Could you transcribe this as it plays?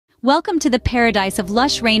Welcome to the paradise of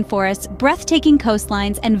lush rainforests, breathtaking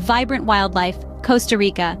coastlines, and vibrant wildlife, Costa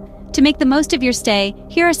Rica. To make the most of your stay,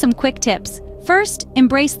 here are some quick tips. First,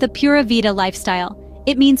 embrace the Pura Vida lifestyle.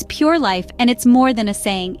 It means pure life, and it's more than a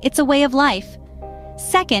saying, it's a way of life.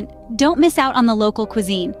 Second, don't miss out on the local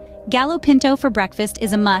cuisine. Gallo pinto for breakfast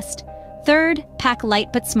is a must. Third, pack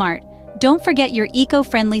light but smart. Don't forget your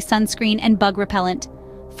eco-friendly sunscreen and bug repellent.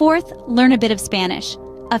 Fourth, learn a bit of Spanish.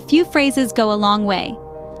 A few phrases go a long way.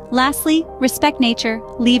 Lastly, respect nature,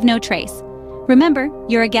 leave no trace. Remember,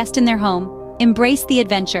 you're a guest in their home. Embrace the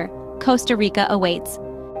adventure. Costa Rica awaits.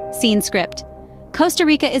 Scene script. Costa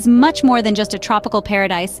Rica is much more than just a tropical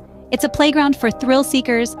paradise. It's a playground for thrill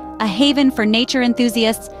seekers, a haven for nature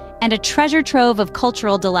enthusiasts, and a treasure trove of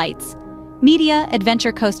cultural delights. Media: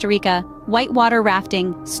 Adventure Costa Rica, whitewater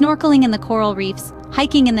rafting, snorkeling in the coral reefs,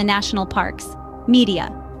 hiking in the national parks.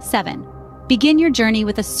 Media: 7. Begin your journey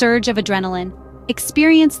with a surge of adrenaline.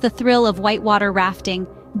 Experience the thrill of whitewater rafting,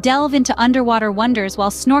 delve into underwater wonders while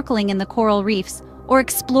snorkeling in the coral reefs, or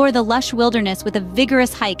explore the lush wilderness with a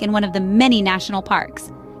vigorous hike in one of the many national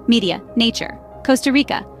parks. Media: Nature. Costa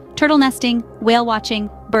Rica: turtle nesting, whale watching,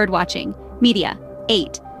 bird watching. Media: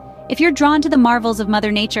 8. If you're drawn to the marvels of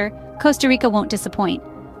Mother Nature, Costa Rica won't disappoint.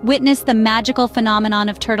 Witness the magical phenomenon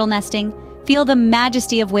of turtle nesting, feel the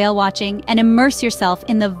majesty of whale watching, and immerse yourself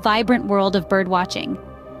in the vibrant world of bird watching.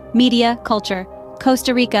 Media: Culture.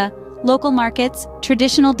 Costa Rica: local markets,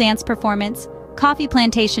 traditional dance performance, coffee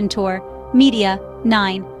plantation tour. Media: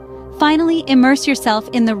 9. Finally, immerse yourself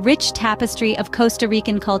in the rich tapestry of Costa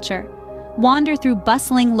Rican culture. Wander through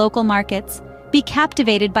bustling local markets, be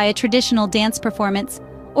captivated by a traditional dance performance,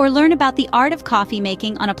 or learn about the art of coffee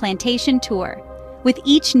making on a plantation tour. With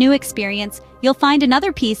each new experience, you'll find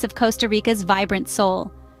another piece of Costa Rica's vibrant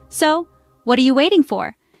soul. So, what are you waiting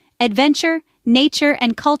for? Adventure, nature,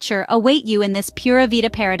 and culture await you in this Pura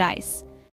Vida paradise.